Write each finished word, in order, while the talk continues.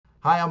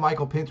Hi, I'm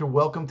Michael Pinter.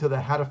 Welcome to the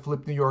How to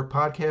Flip New York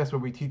podcast, where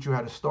we teach you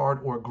how to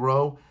start or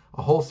grow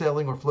a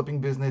wholesaling or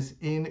flipping business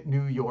in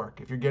New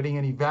York. If you're getting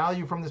any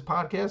value from this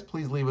podcast,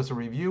 please leave us a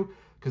review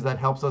because that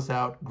helps us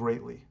out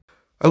greatly.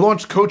 I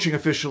launched coaching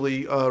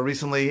officially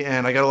recently,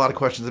 and I got a lot of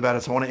questions about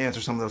it, so I want to answer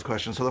some of those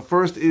questions. So the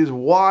first is,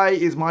 why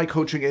is my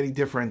coaching any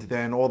different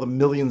than all the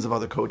millions of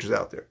other coaches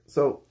out there?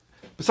 So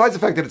besides the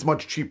fact that it's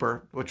much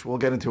cheaper, which we'll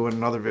get into in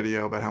another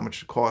video about how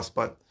much it costs,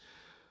 but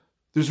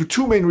there's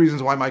two main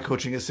reasons why my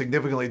coaching is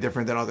significantly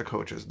different than other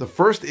coaches. The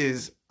first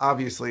is,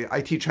 obviously,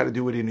 I teach how to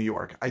do it in New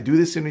York. I do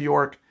this in New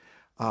York.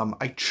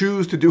 I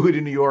choose to do it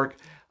in New York.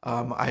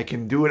 I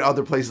can do it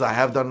other places. I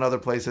have done it other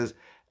places.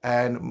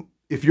 And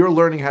if you're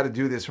learning how to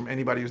do this from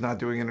anybody who's not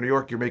doing it in New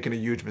York, you're making a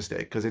huge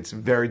mistake because it's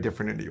very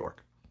different in New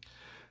York.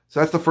 So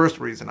that's the first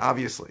reason,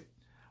 obviously.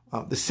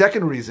 The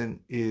second reason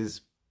is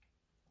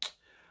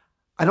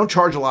I don't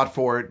charge a lot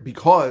for it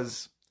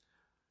because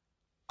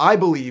I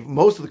believe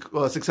most of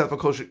the successful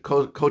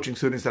coaching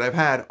students that I've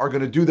had are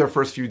going to do their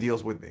first few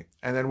deals with me.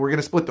 And then we're going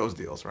to split those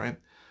deals, right?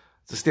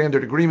 It's a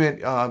standard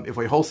agreement. If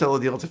we wholesale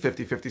a deal, it's a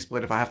 50-50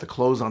 split. If I have to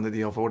close on the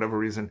deal for whatever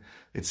reason,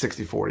 it's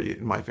 60-40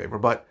 in my favor.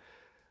 But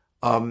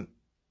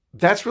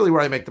that's really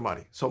where I make the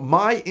money. So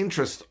my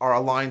interests are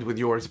aligned with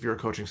yours if you're a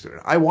coaching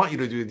student. I want you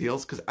to do the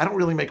deals because I don't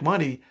really make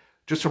money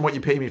just from what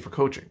you pay me for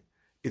coaching.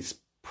 It's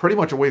pretty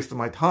much a waste of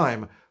my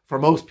time for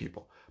most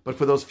people. But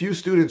for those few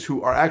students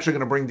who are actually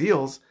going to bring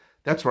deals,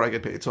 that's where I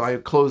get paid. So I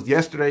closed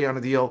yesterday on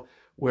a deal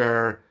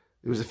where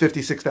it was a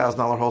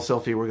 $56,000 wholesale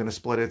fee. We're going to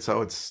split it,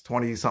 so it's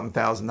 $20-something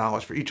thousand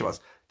for each of us.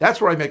 That's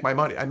where I make my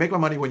money. I make my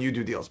money when you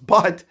do deals.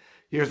 But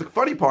here's the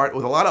funny part.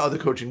 With a lot of other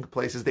coaching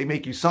places, they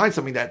make you sign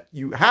something that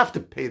you have to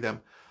pay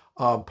them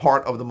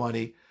part of the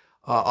money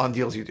on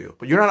deals you do.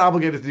 But you're not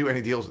obligated to do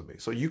any deals with me.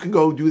 So you can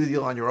go do the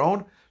deal on your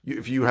own.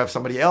 If you have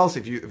somebody else,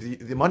 if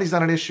the money's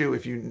not an issue,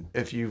 if you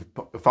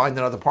find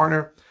another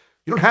partner,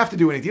 you don't have to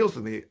do any deals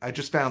with me. I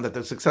just found that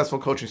the successful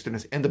coaching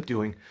students end up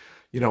doing,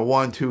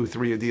 1, 2,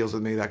 3 deals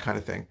with me, that kind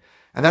of thing.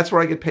 And that's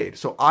where I get paid.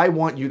 So I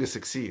want you to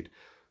succeed.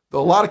 A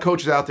lot of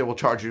coaches out there will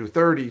charge you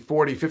 $30,000,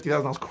 $40,000,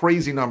 $50,000,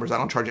 crazy numbers. I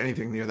don't charge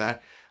anything near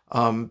that.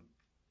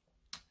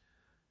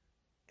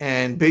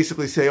 And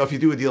basically say, oh, if you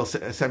do a deal,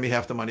 send me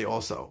half the money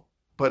also.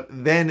 But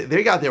then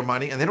they got their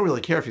money and they don't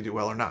really care if you do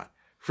well or not.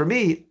 For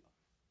me,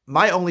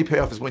 my only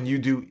payoff is when you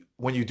do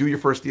your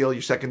first deal,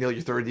 your second deal,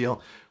 your third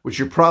deal, which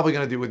you're probably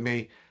going to do with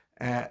me.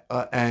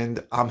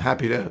 And I'm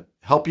happy to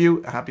help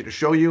you, happy to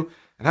show you,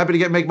 and happy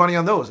to make money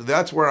on those.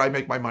 That's where I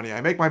make my money.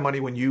 I make my money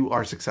when you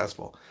are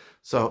successful.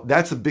 So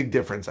that's a big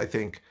difference, I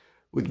think,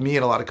 with me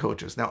and a lot of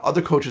coaches. Now,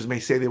 other coaches may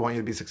say they want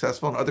you to be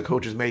successful, and other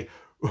coaches may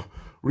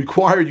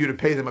require you to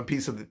pay them a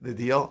piece of the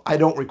deal. I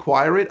don't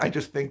require it. I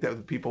just think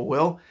that people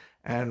will.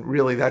 And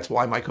really, that's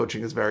why my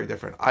coaching is very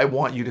different. I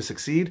want you to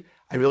succeed.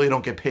 I really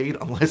don't get paid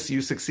unless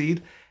you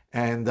succeed.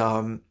 And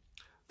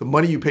the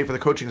money you pay for the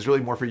coaching is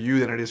really more for you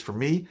than it is for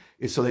me.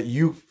 It's so that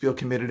you feel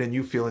committed and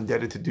you feel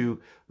indebted to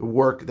do the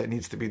work that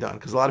needs to be done.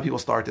 Because a lot of people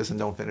start this and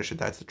don't finish it.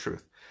 That's the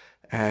truth.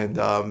 And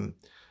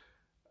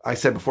I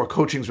said before,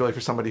 coaching is really for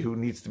somebody who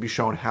needs to be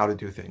shown how to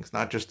do things,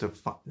 not just to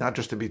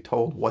be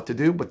told what to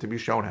do, but to be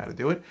shown how to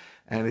do it.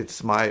 And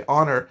it's my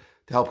honor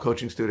to help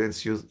coaching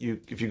students.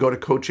 If you go to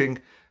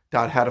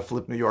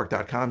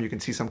coaching.howtoflipnewyork.com, you can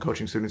see some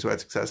coaching students who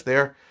had success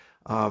there,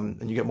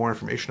 and you get more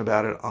information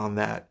about it on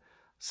that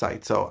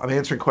site. So I'm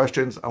answering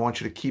questions. I want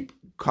you to keep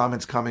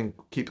comments coming,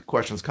 keep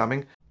questions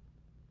coming.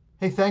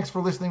 Hey, thanks for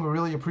listening. We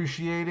really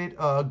appreciate it.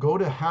 Go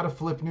to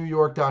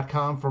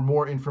howtoflipnewyork.com for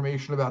more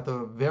information about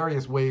the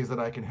various ways that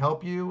I can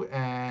help you.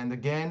 And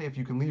again, if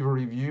you can leave a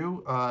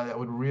review, that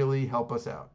would really help us out.